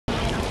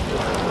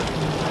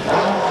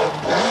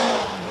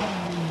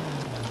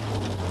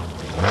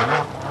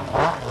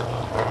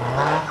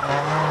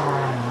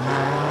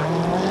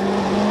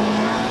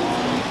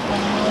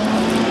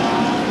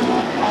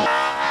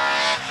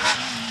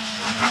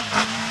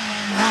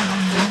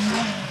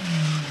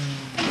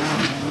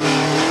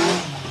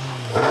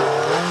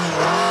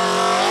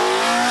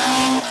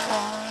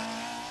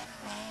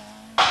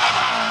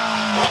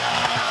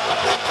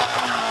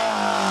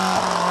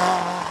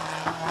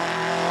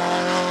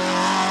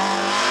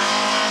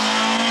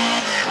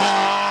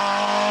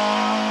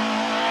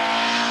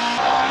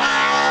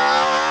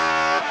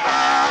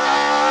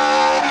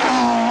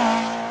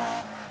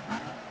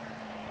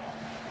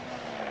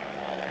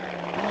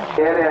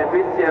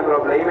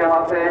Probleme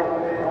hatte,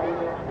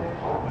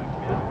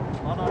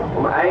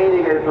 um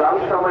einiges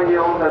langsamer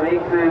hier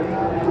unterwegs ist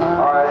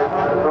als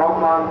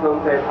Brockmann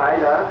und der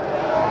Tyler.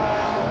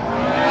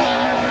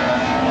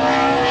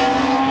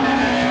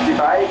 Die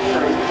beiden,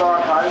 der Ingvar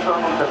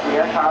Carlsson und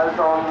der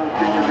Carlsson,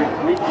 sind übrigens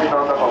nicht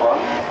miteinander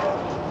verwandt,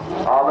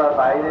 aber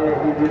beide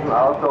in diesem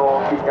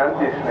Auto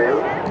gigantisch schnell,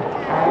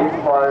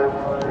 ebenfalls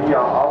wie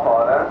am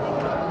A-Fahrer.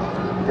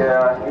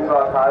 Der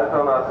Ingvar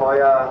Carlsson hat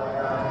heuer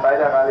bei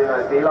der Rallye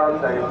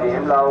Neuseeland, einem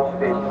DM-Lauf,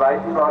 den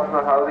zweiten Platz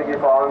nach Hause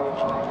gefahren.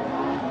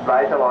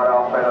 Zweiter war er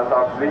auch bei der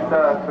Sachs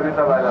Winter,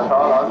 dritter bei der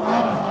Saarland.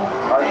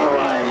 Also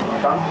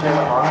ein ganz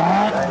schneller Mann,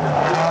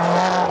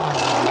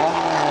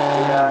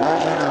 der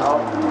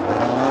auf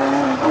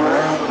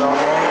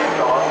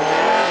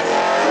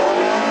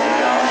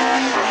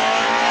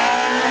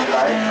die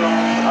Leistung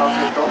auf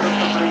die Stoffe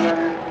zu bringen,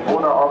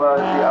 oder aber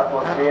die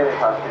Atmosphäre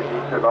passt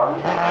nicht so ganz.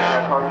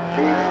 Er kann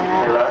wesentlich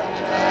schneller,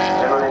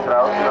 wenn man ihn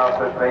draußen auf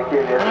der Strecke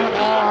wird.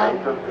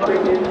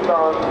 Beginnt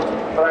dann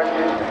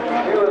praktisch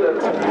über der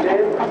Kabine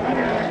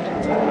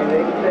die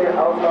nächste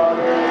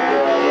Auflage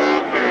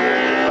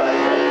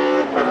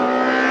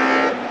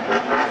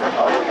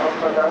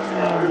der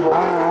Übung.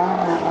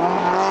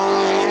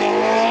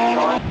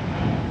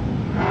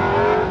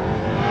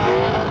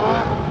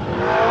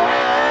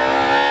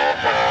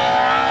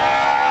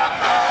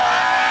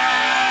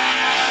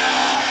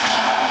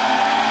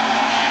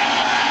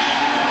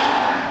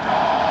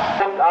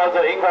 Also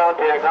Ingvar und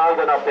der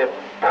Carlsson auf dem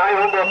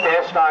 300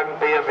 PS starken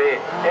BMW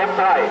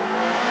M3.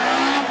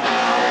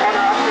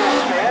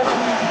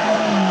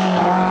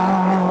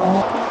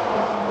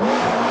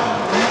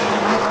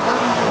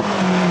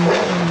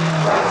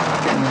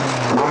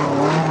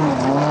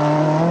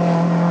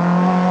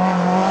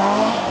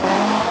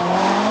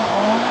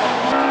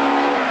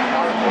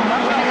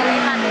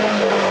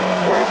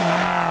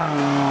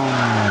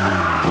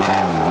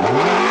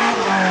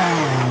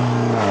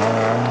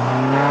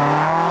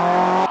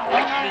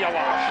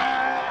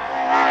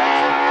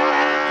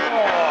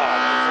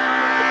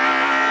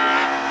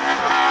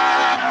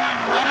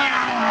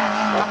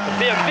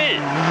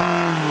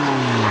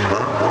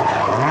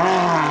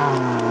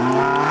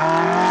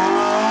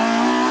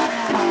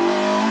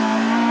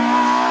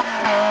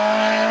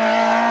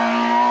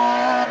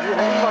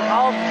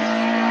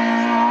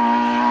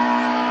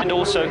 And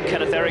also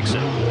Kenneth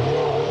Eriksson.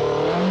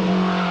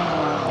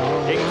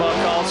 Ingvar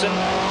Carlsson,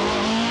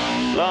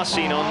 last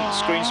seen on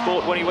Screen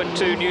Sport when he went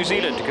to New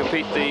Zealand to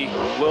compete the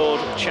World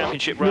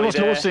Championship Rally. He was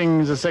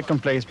losing the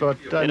second place, but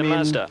I mean,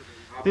 Mazda.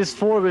 This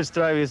four-wheel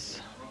drive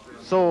is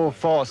so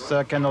fast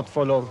I cannot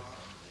follow.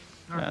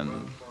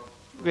 And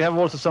we have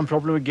also some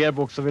problem with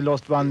gearbox, so we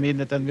lost 1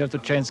 minute and we have to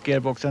change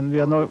gearbox. And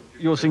we are now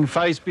using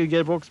 5-speed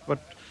gearbox, but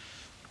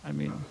I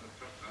mean,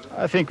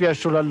 I think we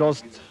should have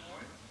lost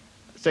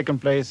second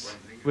place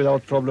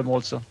without problem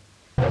also.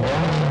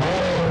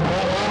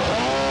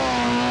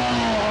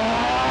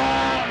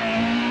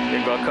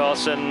 Ingvar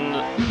Carlsson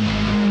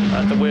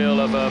at the wheel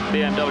of a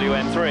BMW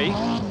M3,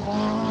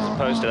 as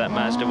opposed to that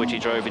Mazda which he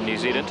drove in New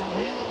Zealand.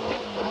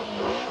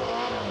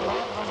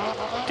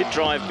 Did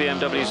drive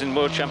BMWs in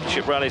World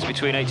Championship rallies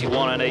between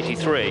 81 and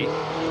 83,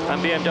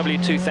 and BMW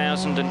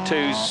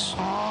 2002s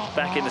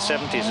back in the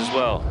 70s as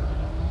well.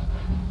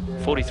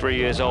 43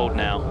 years old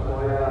now,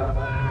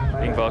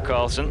 Ingvar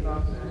Carlsson.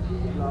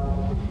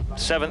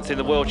 7th in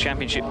the World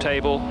Championship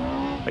table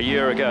a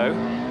year ago.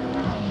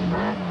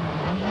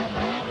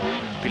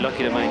 Be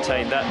lucky to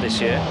maintain that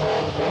this year.